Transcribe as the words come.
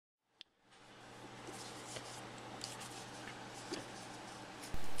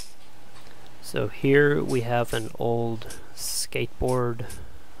So here we have an old skateboard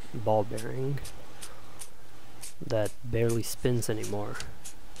ball bearing that barely spins anymore.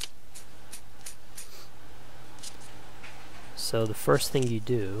 So the first thing you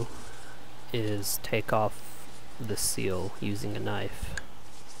do is take off the seal using a knife.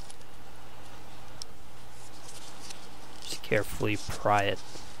 Just carefully pry it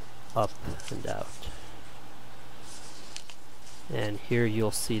up and out. And here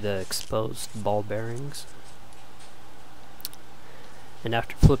you'll see the exposed ball bearings. And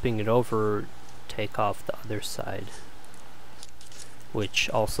after flipping it over, take off the other side, which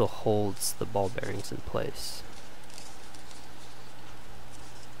also holds the ball bearings in place.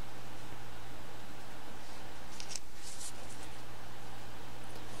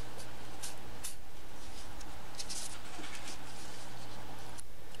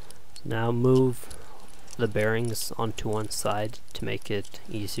 Now move the bearings onto one side to make it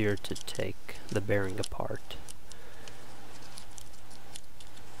easier to take the bearing apart.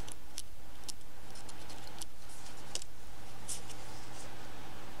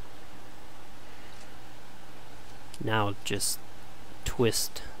 Now just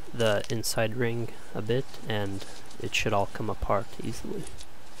twist the inside ring a bit and it should all come apart easily.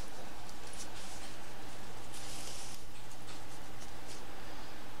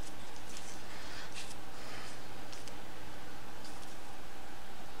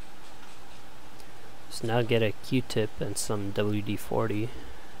 So now get a Q-tip and some WD-40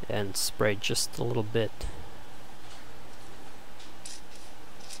 and spray just a little bit.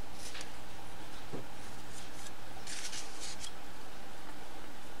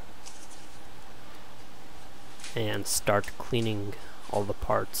 And start cleaning all the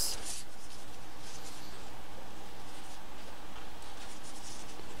parts.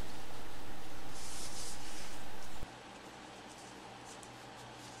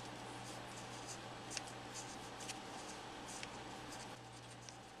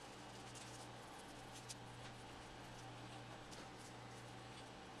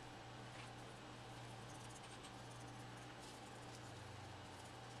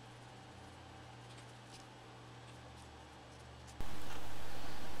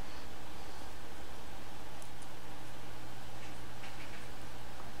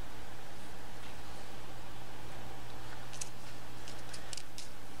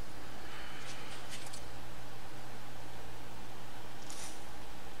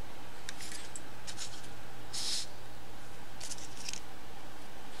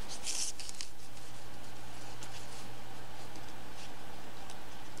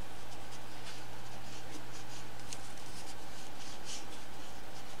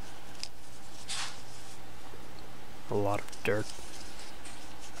 A lot of dirt.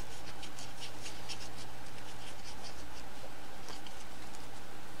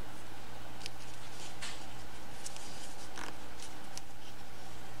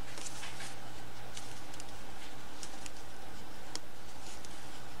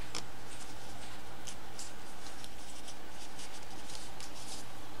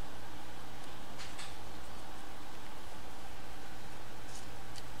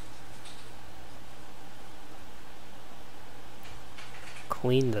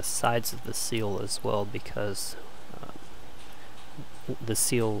 Clean the sides of the seal as well, because the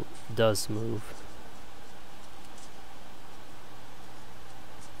seal does move.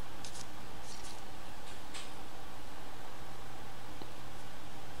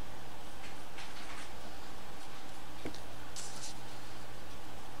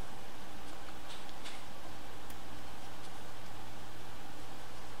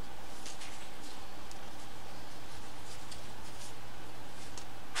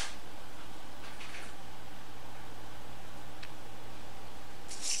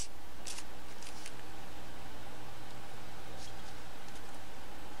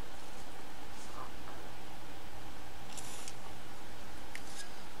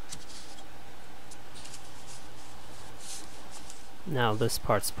 Now this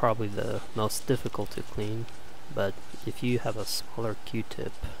part's probably the most difficult to clean, but if you have a smaller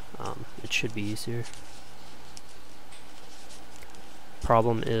Q-tip, it should be easier.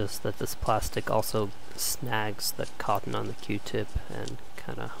 Problem is that this plastic also snags the cotton on the Q-tip and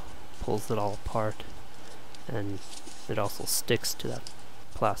kind of pulls it all apart, and it also sticks to that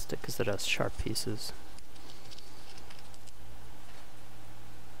plastic because it has sharp pieces.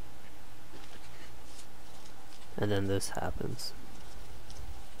 And then this happens.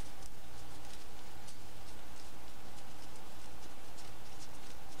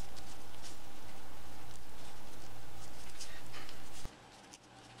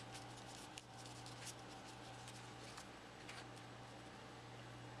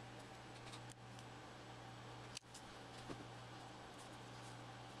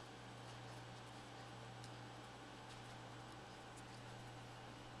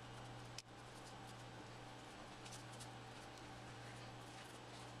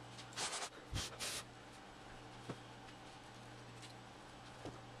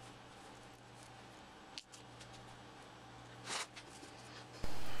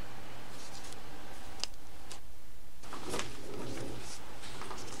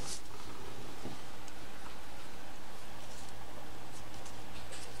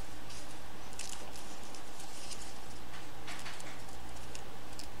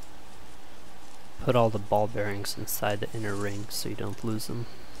 put all the ball bearings inside the inner ring so you don't lose them.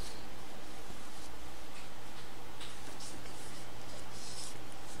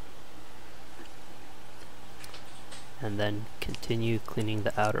 And then continue cleaning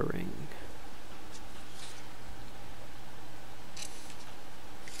the outer ring.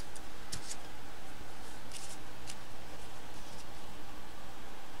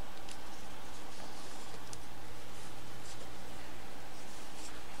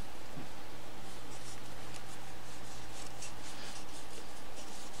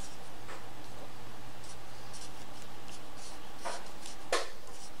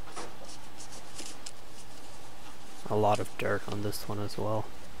 A lot of dirt on this one as well.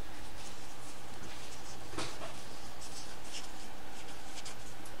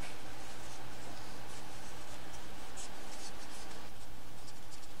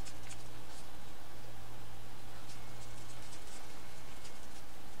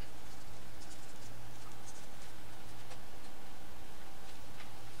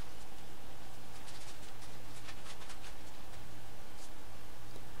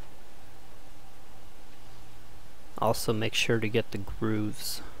 Also make sure to get the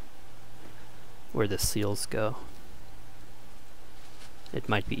grooves where the seals go. It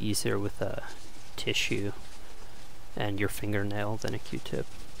might be easier with a tissue and your fingernail than a Q-tip.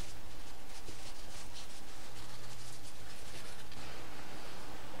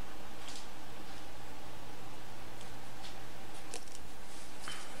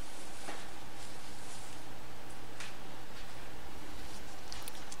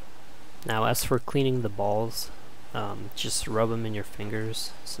 Now as for cleaning the balls, just rub them in your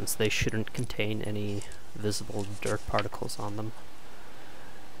fingers since they shouldn't contain any visible dirt particles on them.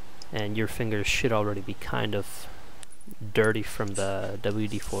 And your fingers should already be kind of dirty from the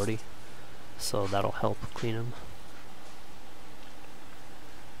WD-40, so that'll help clean them.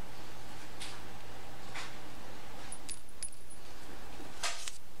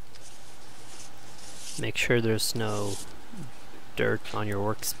 Make sure there's no dirt on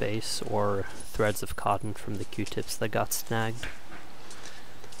your workspace or threads of cotton from the Q-tips that got snagged,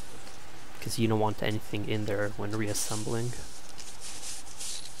 because you don't want anything in there when reassembling.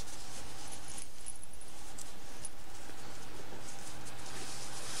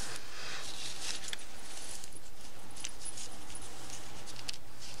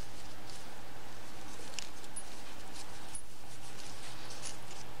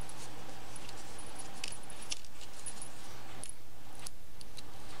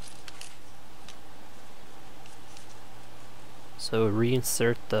 So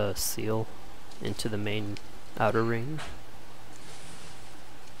reinsert the seal into the main outer ring,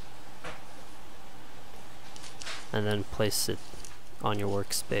 and then place it on your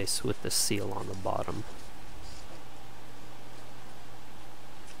workspace with the seal on the bottom.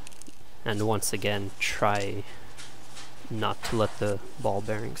 And once again, try not to let the ball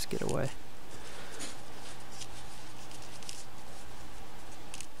bearings get away.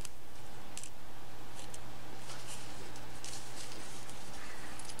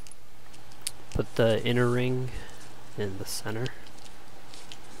 Put the inner ring in the center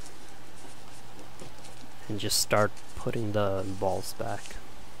and just start putting the balls back,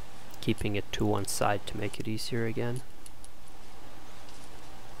 keeping it to one side to make it easier again.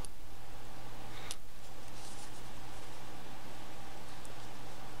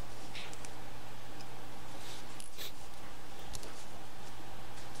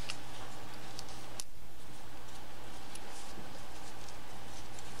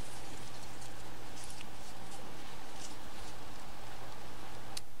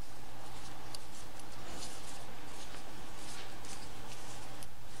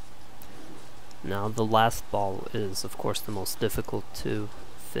 Now the last ball is of course the most difficult to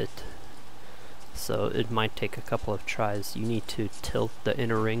fit, so it might take a couple of tries. You need to tilt the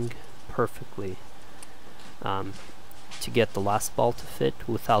inner ring perfectly to get the last ball to fit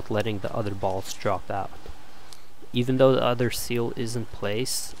without letting the other balls drop out. Even though the other seal is in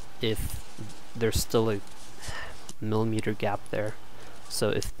place, if there's still a millimeter gap there, so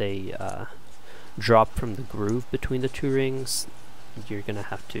if they drop from the groove between the two rings, you're gonna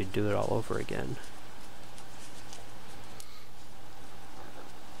have to do it all over again.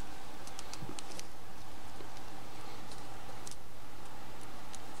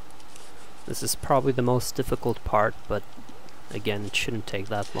 This is probably the most difficult part, but again, it shouldn't take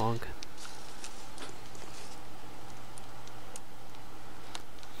that long.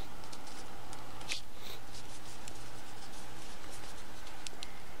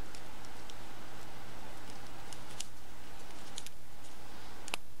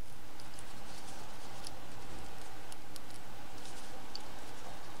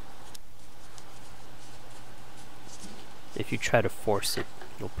 if you try to force it,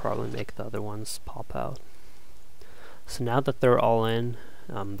 you'll probably make the other ones pop out. So now that they're all in,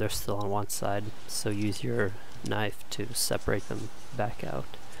 they're still on one side, so use your knife to separate them back out.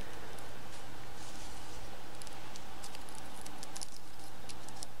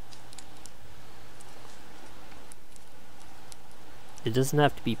 It doesn't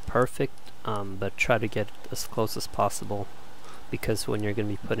have to be perfect, but try to get as close as possible, because when you're going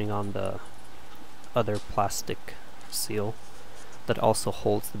to be putting on the other plastic seal that also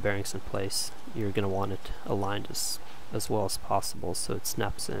holds the bearings in place, you're going to want it aligned as well as possible so it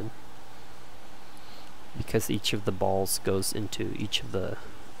snaps in, because each of the balls goes into each of the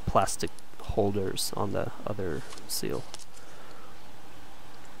plastic holders on the other seal.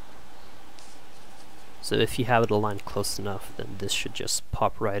 So if you have it aligned close enough, then this should just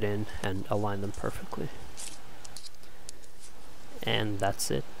pop right in and align them perfectly. And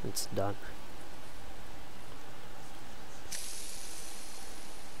that's it, it's done.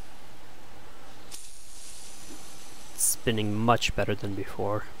 It's spinning much better than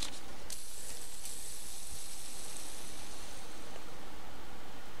before.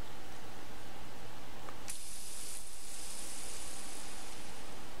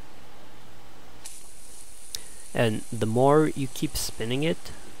 And the more you keep spinning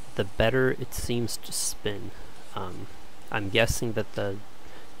it, the better it seems to spin. I'm guessing that the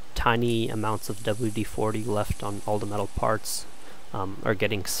tiny amounts of WD-40 left on all the metal parts are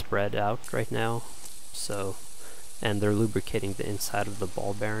getting spread out right now, so, and they're lubricating the inside of the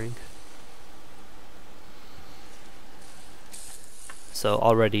ball bearing. So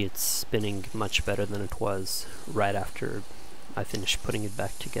already it's spinning much better than it was right after I finished putting it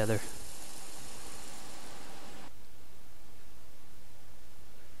back together.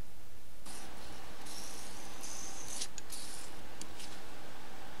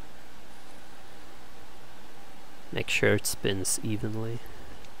 Make sure it spins evenly.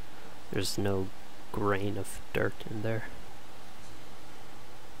 There's no grain of dirt in there.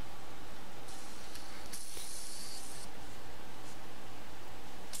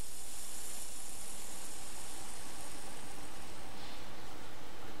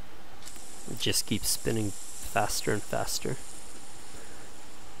 It just keeps spinning faster and faster,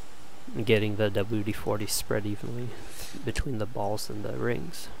 and getting the WD-40 spread evenly between the balls and the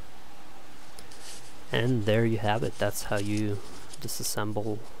rings. And there you have it. That's how you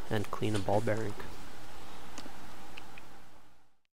disassemble and clean a ball bearing.